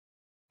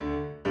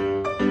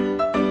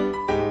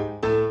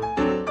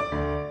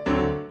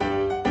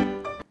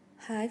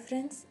Hi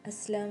friends,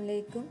 അസ്സലാമു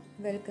അലൈക്കും.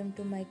 Welcome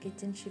to my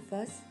kitchen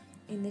Shifas.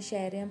 ഇന്ന്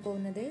ഷെയർ ചെയ്യാൻ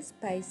പോകുന്നത്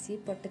സ്പൈസി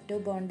പൊട്ടറ്റോ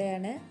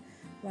ബോണ്ടയാണ്.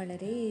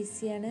 വളരെ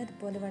ഈസിയാണ്,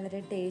 അതുപോലെ വളരെ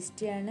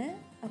ടേസ്റ്റിയാണ്.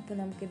 അപ്പോൾ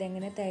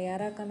നമുക്കിതെങ്ങനെ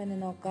തയ്യാറാക്കാമെന്ന്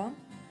നോക്കാം.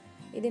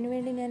 ഇതിനു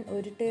വേണ്ടി ഞാൻ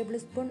 1 ടേബിൾ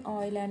സ്പൂൺ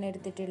ഓയിലാണ്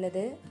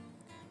എടുത്തിട്ടുള്ളത്.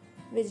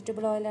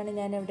 വെജിറ്റബിൾ ഓയിലാണ്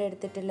ഞാൻ ഇവിടെ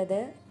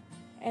എടുത്തിട്ടുള്ളത്.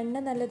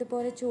 എണ്ണ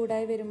നല്ലതുപോലെ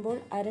ചൂടായി വരുമ്പോൾ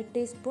 1/2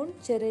 ടീസ്പൂൺ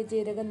ചെറിയ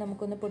ജീരകം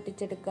നമുക്കൊന്ന്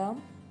പൊട്ടിച്ചെടുക്കാം.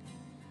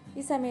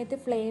 ഈ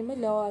സമയത്ത് ഫ്ലെയിം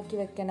ലോ ആക്കി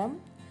വെക്കണം.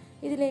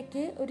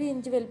 ഇതിലേക്ക് 1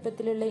 ഇഞ്ച്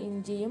വലുപ്പത്തിലുള്ള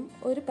ഇഞ്ചിയും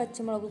 1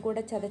 പച്ചമുളക്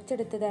കൂടെ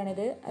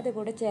ചതച്ചെടുത്തതാണിത്,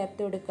 അതുകൂടെ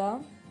ചേർത്ത് കൊടുക്കാം.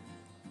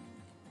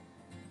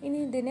 ഇനി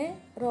ഇതിന്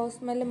റോസ്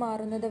സ്മെല്ല്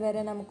മാറുന്നത്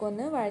വരെ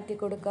നമുക്കൊന്ന് വഴറ്റി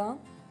കൊടുക്കാം.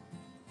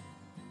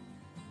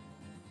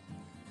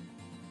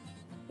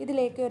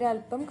 ഇതിലേക്ക്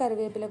ഒരല്പം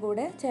കറിവേപ്പില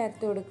കൂടെ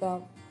ചേർത്ത്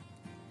കൊടുക്കാം.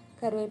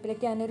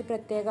 കറിവേപ്പിലയ്ക്ക് അതിനൊരു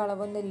പ്രത്യേക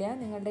അളവൊന്നുമില്ല,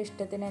 നിങ്ങളുടെ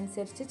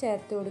ഇഷ്ടത്തിനനുസരിച്ച്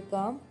ചേർത്ത്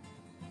കൊടുക്കാം.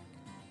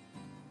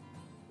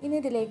 ഇനി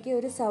ഇതിലേക്ക്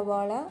ഒരു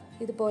സവാള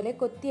ഇതുപോലെ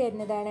കൊത്തി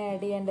അരിഞ്ഞതാണ്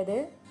ആഡ് ചെയ്യേണ്ടത്.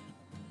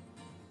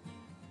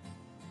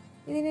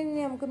 ഇതിനെ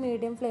നമുക്ക്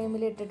മീഡിയം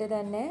ഫ്ലെയിമിൽ ഇട്ടിട്ട്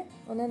തന്നെ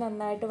ഒന്ന്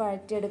നന്നായിട്ട്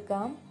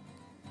വഴറ്റിയെടുക്കാം.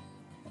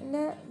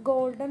 ഇന്ന്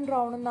ഗോൾഡൻ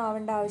ബ്രൗൺ ഒന്നും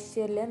ആവേണ്ട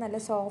ആവശ്യമില്ല, നല്ല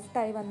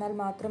സോഫ്റ്റായി വന്നാൽ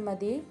മാത്രം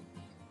മതി.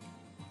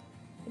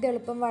 ഇത്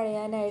എളുപ്പം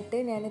വഴയാനായിട്ട്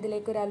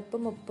ഞാനിതിലേക്ക്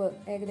ഒരല്പം ഉപ്പ്,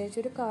 ഏകദേശം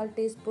ഒരു 1/4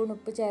 ടീസ്പൂൺ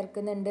ഉപ്പ്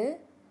ചേർക്കുന്നുണ്ട്.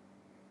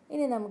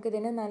 ഇനി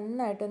നമുക്കിതിനെ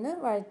നന്നായിട്ടൊന്ന്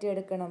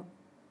വഴറ്റിയെടുക്കണം.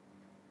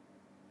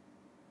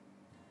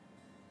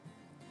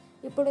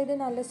 ഇപ്പോൾ ഇത്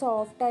നല്ല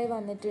സോഫ്റ്റായി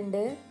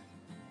വന്നിട്ടുണ്ട്.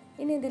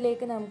 ഇനി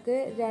ഇതിലേക്ക് നമുക്ക്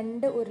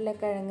 2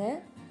 ഉരുളക്കിഴങ്ങ്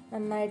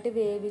നന്നായിട്ട്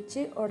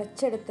വേവിച്ച്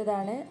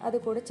ഉടച്ചെടുത്തതാണ്, അത്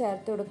കൂടെ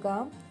ചേർത്ത്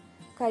കൊടുക്കാം.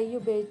 കൈ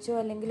ഉപയോഗിച്ചോ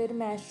അല്ലെങ്കിൽ ഒരു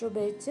മാഷർ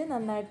ഉപയോഗിച്ച്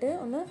നന്നായിട്ട്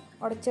ഒന്ന്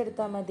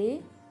ഉടച്ചെടുത്താൽ മതി.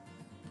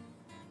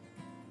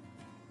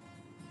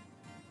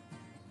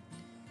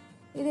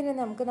 ഇതിന്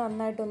നമുക്ക്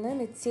നന്നായിട്ടൊന്ന്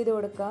മിക്സ് ചെയ്ത്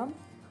കൊടുക്കാം.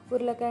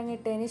 ഉരുളക്കിഴങ്ങ്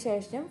ഇട്ടതിന്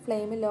ശേഷം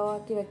ഫ്ലെയിം ലോ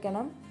ആക്കി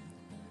വെക്കണം.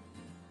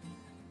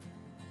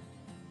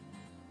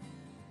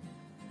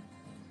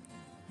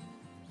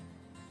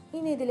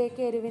 ഇനി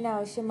ഇതിലേക്ക് എരിവിന്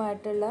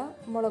ആവശ്യമായിട്ടുള്ള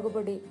മുളക്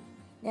പൊടി,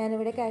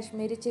 ഞാനിവിടെ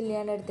കാശ്മീരി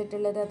ചില്ലിയാണ്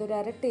എടുത്തിട്ടുള്ളത്, അതൊരു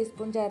 1/2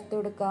 ടീസ്പൂൺ ചേർത്ത്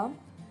കൊടുക്കാം.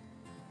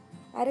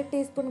 1/2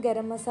 ടീസ്പൂൺ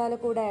ഗരം മസാല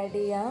കൂടെ ആഡ്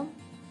ചെയ്യാം.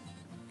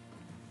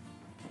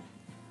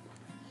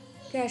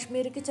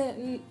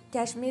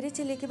 കാശ്മീരി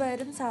ചില്ലിക്ക്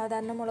പകരം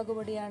സാധാരണ മുളക്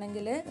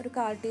പൊടിയാണെങ്കിൽ ഒരു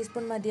 1/4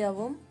 ടീസ്പൂൺ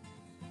മതിയാവും.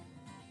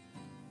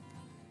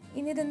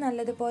 ഇനി ഇത്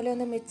നല്ലതുപോലെ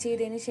ഒന്ന് മിക്സ്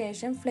ചെയ്തതിന്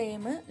ശേഷം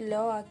ഫ്ലെയിം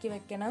ലോ ആക്കി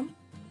വെക്കണം.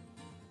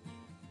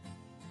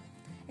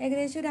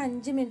 ഏകദേശം ഒരു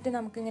 5 മിനിറ്റ്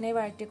നമുക്കിങ്ങനെ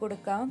വഴറ്റി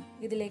കൊടുക്കാം.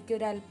 ഇതിലേക്ക്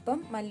ഒരല്പം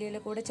മല്ലിയില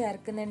കൂടെ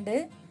ചേർക്കുന്നുണ്ട്.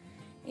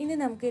 ഇനി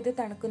നമുക്കിത്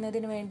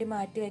തണുക്കുന്നതിന് വേണ്ടി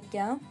മാറ്റി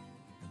വയ്ക്കാം.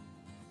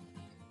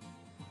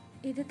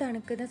 ഇത്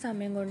തണുക്കുന്ന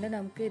സമയം കൊണ്ട്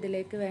നമുക്ക്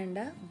ഇതിലേക്ക് വേണ്ട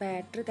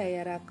ബാറ്റർ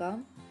തയ്യാറാക്കാം.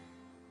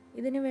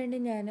 ഇതിനു വേണ്ടി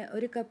ഞാൻ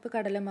 1 കപ്പ്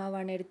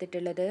കടലമാവാണ്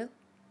എടുത്തിട്ടുള്ളത്.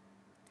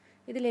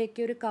 ഇതിലേക്ക്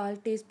ഒരു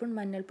 1/4 ടീസ്പൂൺ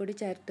മഞ്ഞൾപ്പൊടി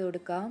ചേർത്ത്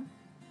കൊടുക്കാം.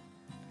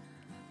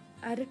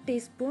 1/2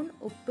 ടീസ്പൂൺ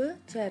ഉപ്പ്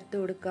ചേർത്ത്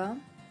കൊടുക്കാം.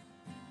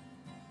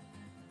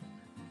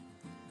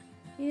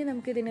 ഇനി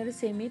നമുക്കിതിനൊരു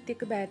സെമി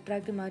തിക്ക്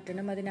ബാറ്ററാക്കി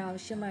മാറ്റണം.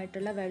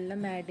 അതിനാവശ്യമായിട്ടുള്ള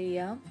വെള്ളം ആഡ്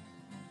ചെയ്യാം.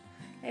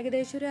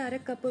 ഏകദേശം ഒരു 1/2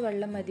 കപ്പ്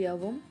വെള്ളം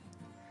മതിയാവും.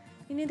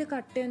 ഇനി ഇത്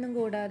കട്ടയൊന്നും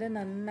കൂടാതെ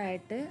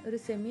നന്നായിട്ട് ഒരു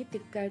സെമി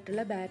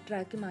തിക്കായിട്ടുള്ള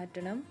ബാറ്ററാക്കി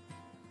മാറ്റണം.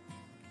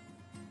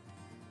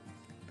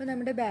 അപ്പോൾ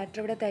നമ്മുടെ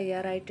ബാറ്റർ ഇവിടെ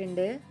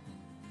തയ്യാറായിട്ടുണ്ട്.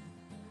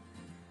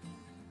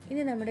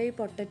 ഇനി നമ്മുടെ ഈ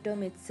പൊട്ടറ്റോ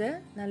മിക്സ്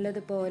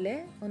നല്ലതുപോലെ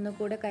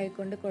ഒന്നുകൂടെ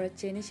കൈകൊണ്ട്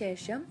കുഴച്ചതിന്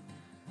ശേഷം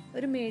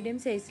ഒരു മീഡിയം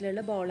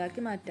സൈസിലുള്ള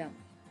ബോളാക്കി മാറ്റാം.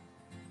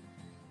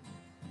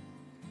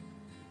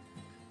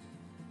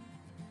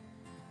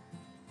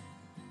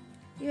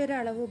 ഈ ഒരു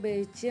അളവ്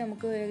ഉപയോഗിച്ച്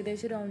നമുക്ക്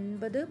ഏകദേശം ഒരു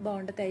 9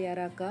 ബോണ്ട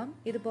തയ്യാറാക്കാം.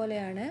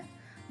 ഇതുപോലെയാണ്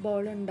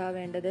ബോൾ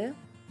ഉണ്ടാവേണ്ടത്.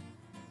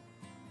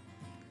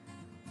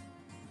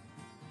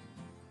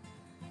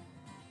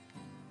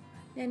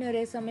 ഞാൻ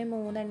ഒരേ സമയം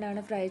 3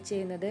 എണ്ണമാണ് ഫ്രൈ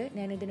ചെയ്യുന്നത്.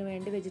 ഞാനിതിനു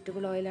വേണ്ടി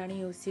വെജിറ്റബിൾ ഓയിലാണ്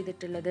യൂസ്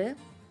ചെയ്തിട്ടുള്ളത്.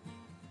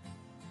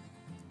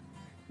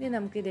 ഇനി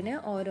നമുക്കിതിന്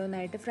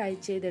ഓരോന്നായിട്ട് ഫ്രൈ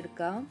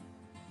ചെയ്തെടുക്കാം.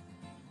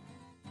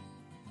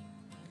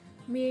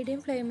 മീഡിയം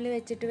ഫ്ലെയിമിൽ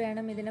വെച്ചിട്ട്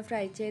വേണം ഇതിനെ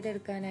ഫ്രൈ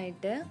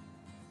ചെയ്തെടുക്കാനായിട്ട്.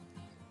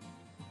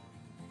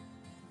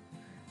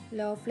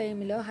 ലോ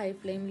ഫ്ലെയിമിലോ ഹൈ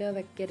ഫ്ലെയിമിലോ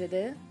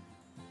വെക്കരുത്.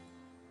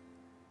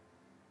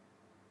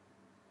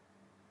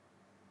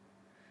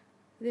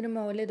 ഇതിന്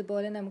മുകളിൽ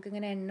ഇതുപോലെ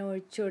നമുക്കിങ്ങനെ എണ്ണ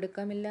ഒഴിച്ചു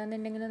കൊടുക്കാം.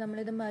 ഇല്ലാന്നുണ്ടെങ്കിൽ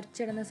നമ്മളിത്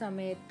മറിച്ചിടുന്ന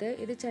സമയത്ത്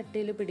ഇത്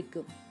ചട്ടിയിൽ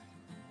പിടിക്കും.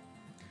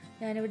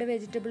 ഞാനിവിടെ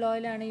വെജിറ്റബിൾ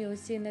ഓയിലാണ്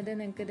യൂസ് ചെയ്യുന്നത്.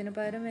 നിങ്ങൾക്ക് ഇതിന്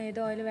പകരം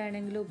ഏത് ഓയിൽ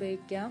വേണമെങ്കിലും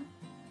ഉപയോഗിക്കാം.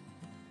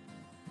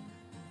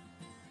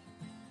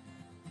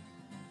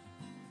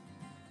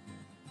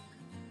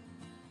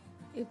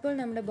 ഇപ്പോൾ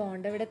നമ്മുടെ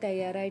ബോണ്ട ഇവിടെ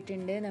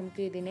തയ്യാറായിട്ടുണ്ട്.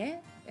 നമുക്ക് ഇതിനെ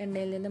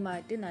എണ്ണയിൽ നിന്ന്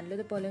മാറ്റി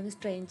നല്ലതുപോലെ ഒന്ന്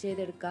സ്ട്രെയിൻ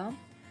ചെയ്തെടുക്കാം.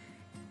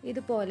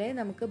 ഇതുപോലെ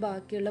നമുക്ക്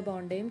ബാക്കിയുള്ള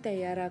ബോണ്ടയും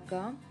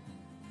തയ്യാറാക്കാം.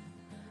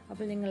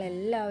 അപ്പോൾ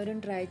നിങ്ങളെല്ലാവരും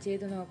ട്രൈ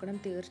ചെയ്ത് നോക്കണം,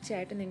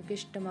 തീർച്ചയായിട്ടും നിങ്ങൾക്ക്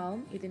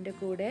ഇഷ്ടമാവും. ഇതിൻ്റെ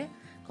കൂടെ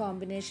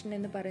കോമ്പിനേഷൻ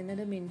എന്ന്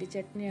പറയുന്നത് മിൻറ്റ്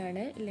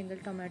ചട്നിയാണ്, ഇല്ലെങ്കിൽ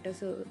ടൊമാറ്റോ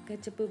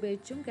കെച്ചപ്പ്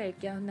ഉപയോഗിച്ചും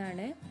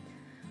കഴിക്കാവുന്നതാണ്.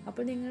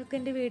 അപ്പോൾ നിങ്ങൾക്ക്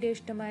എൻ്റെ വീഡിയോ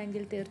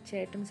ഇഷ്ടമായെങ്കിൽ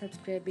തീർച്ചയായിട്ടും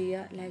സബ്സ്ക്രൈബ്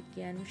ചെയ്യുക, ലൈക്ക്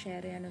ചെയ്യാനും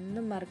ഷെയർ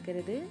ചെയ്യാനൊന്നും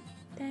മറക്കരുത്.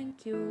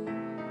 Thank you.